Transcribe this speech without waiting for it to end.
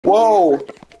Whoa!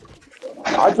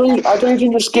 I think you changed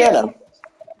your skin.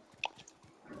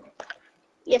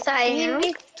 Yes, I You am.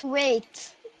 need to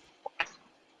wait.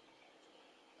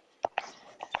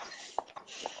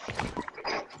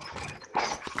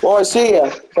 Oh, I see ya.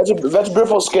 That's a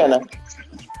beautiful skin.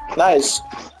 Nice.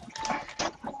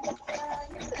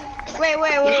 Wait.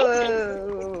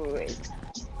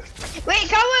 Wait,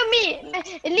 come with me.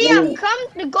 Liam,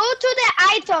 come, go to the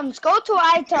items. Go to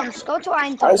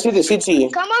items. I see the city.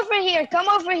 Come over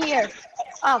here.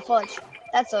 Oh, fudge.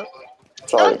 That's a.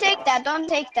 Sorry. Don't take that. Don't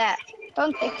take that.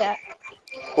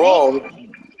 Wait, Whoa.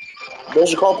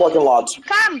 There's a car parking lot.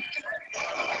 come.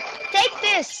 Take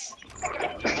this.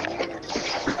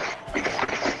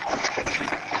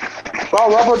 Wow,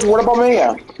 Robert, what about me?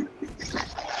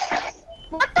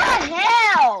 What the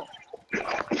hell?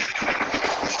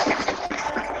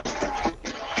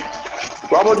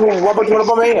 Robert, what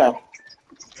about me?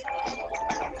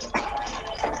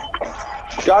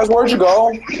 Guys, where'd you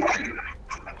go?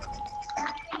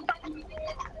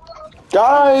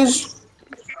 Guys!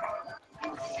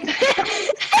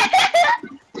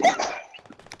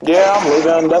 Yeah, I'm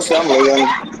leaving. That's it, I'm leaving.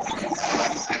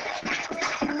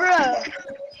 Bruh.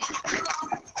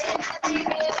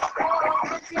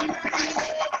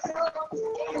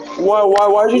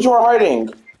 Why is you two hiding?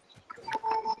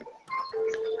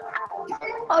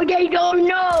 Oh, they don't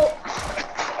know.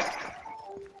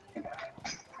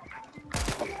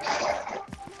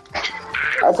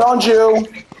 I found you.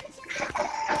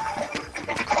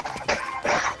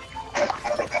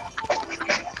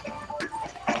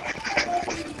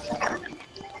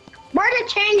 Where's the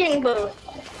changing booth?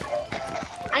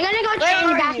 I'm gonna go Where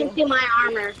change are back you? into my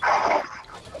armor.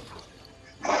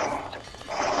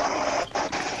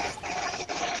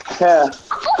 Yeah,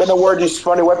 gonna wear these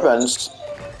funny weapons.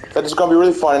 That is gonna be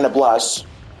really fun and a blast.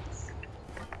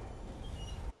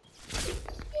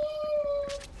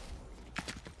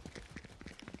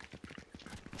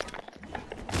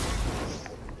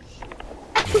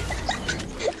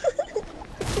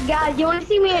 Guys, you wanna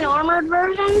see me in armored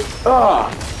version? Ah,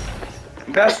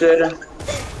 that's it.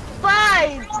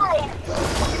 Fine.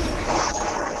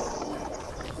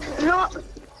 No.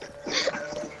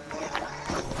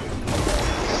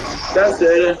 That's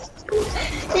it.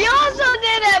 You also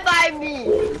did it by me.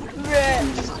 Bruh.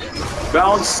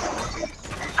 Bounce.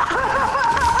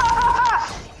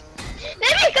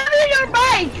 Let me come in your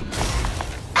bike.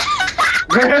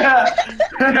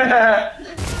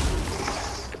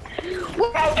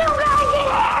 Where did you guys get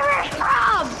Harris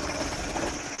from?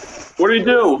 What do you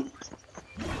do?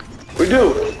 What do you do?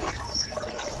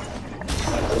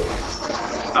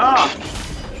 Ah!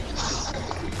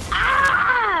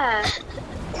 Ah!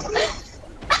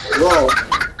 Whoa.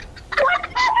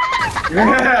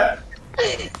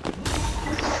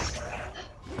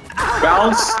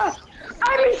 Bounce.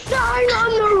 I'm inside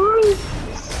on the roof.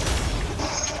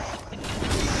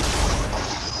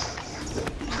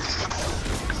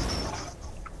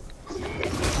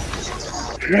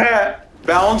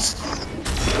 Bounce.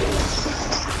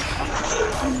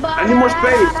 I need more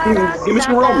space. Give me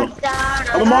some room.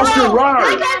 I'm a monster runner.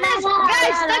 Look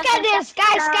at this,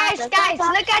 guys! Look at this, guys!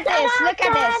 Look at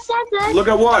this! Look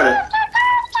at what?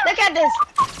 Look at this!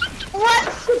 What?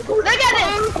 Look at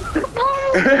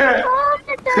this!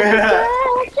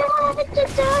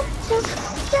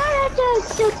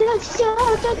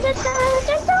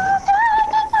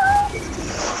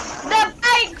 The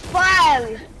bike fell.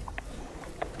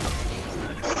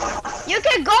 You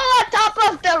can go on top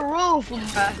of the roof.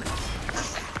 Bruh.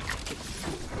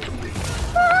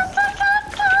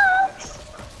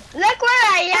 Look where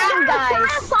I am,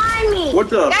 guys. Find me. What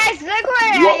the? Guys, look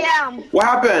where I am. What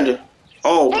happened?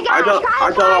 Oh, Hey, I guys, thought try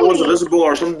to I find was me. invisible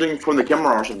or something from the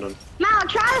camera or something. Mal,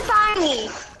 try to find me.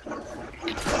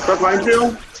 Try to find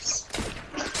you?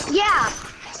 Yeah.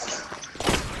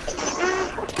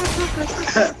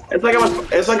 It's like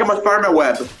I'm a Spider-Man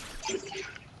web.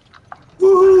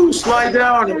 Woohoo! Slide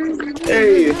down.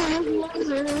 Hey.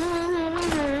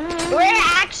 Where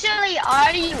actually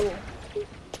are you?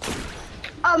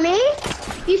 Oh, me?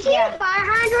 You see Yeah. the fire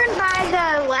hydrant by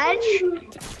the ledge?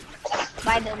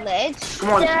 By the ledge? Come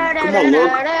on,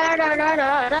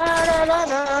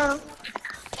 look.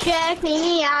 Check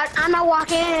me out. I'm a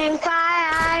walking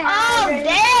fire Oh, hydrant.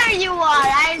 there you are.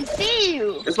 I see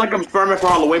you. It's like I'm Spider-Man for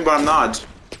Halloween, but I'm not.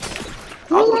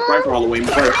 I was gonna Spider for Halloween,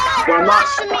 but I'm not.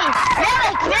 Push me.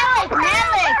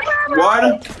 Melick. What?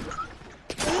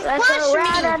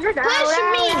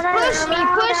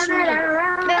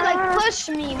 Push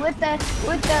me with the,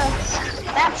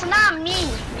 that's not me.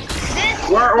 This,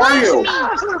 Where are you?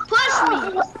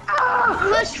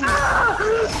 Push me.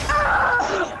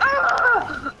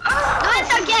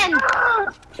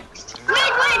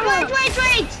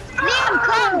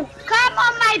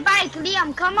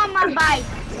 Liam, come on my bike.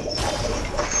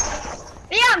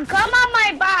 Liam, come on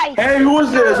my bike. Hey, who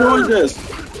is this? Who is this?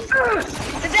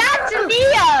 That's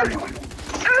Liam.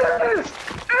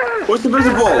 What's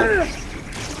invisible?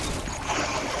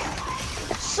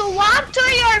 Swap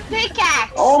to your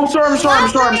pickaxe. Oh, I'm sorry. I'm sorry. I'm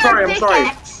sorry. I'm sorry. I'm sorry.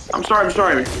 Pickaxe. I'm sorry. I'm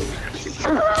sorry.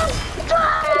 Come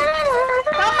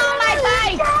on my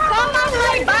bike. Come on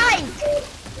my bike.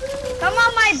 Come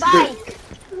on my bike.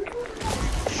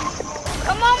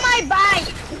 Come on my bike.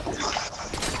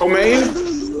 Oh, man.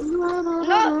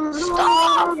 No,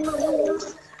 stop.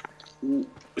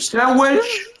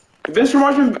 Sandwich. This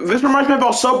reminds me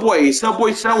about Subway.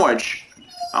 Subway sandwich.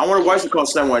 I wonder why it's called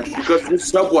sandwich because this is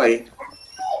Subway.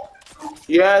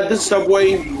 Yeah, this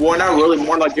Subway. Well, not really.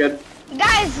 More like it.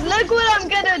 Guys, look what I'm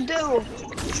gonna do.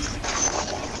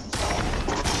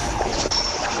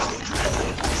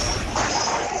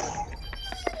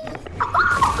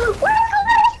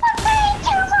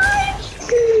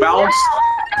 Bounce.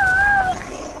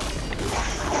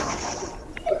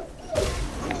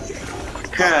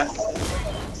 Yeah.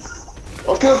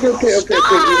 Okay.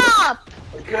 Stop!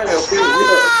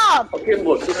 Stop! Okay,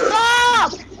 look.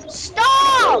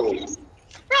 Stop!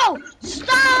 Bro,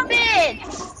 stop it!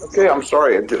 Okay, I'm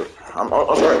sorry, dude. I'm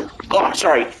sorry. Oh, I'm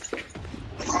sorry.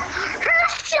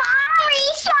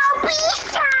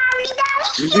 Sorry,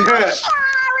 Daddy. Yeah.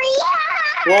 Sorry.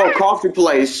 Whoa, coffee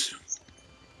place.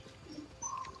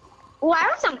 Oh, I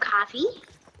want some coffee.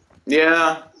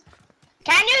 Yeah.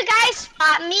 Can you guys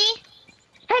spot me?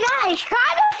 Hey guys, try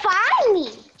to find me.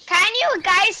 Can you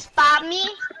guys spot me?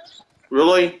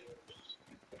 Really?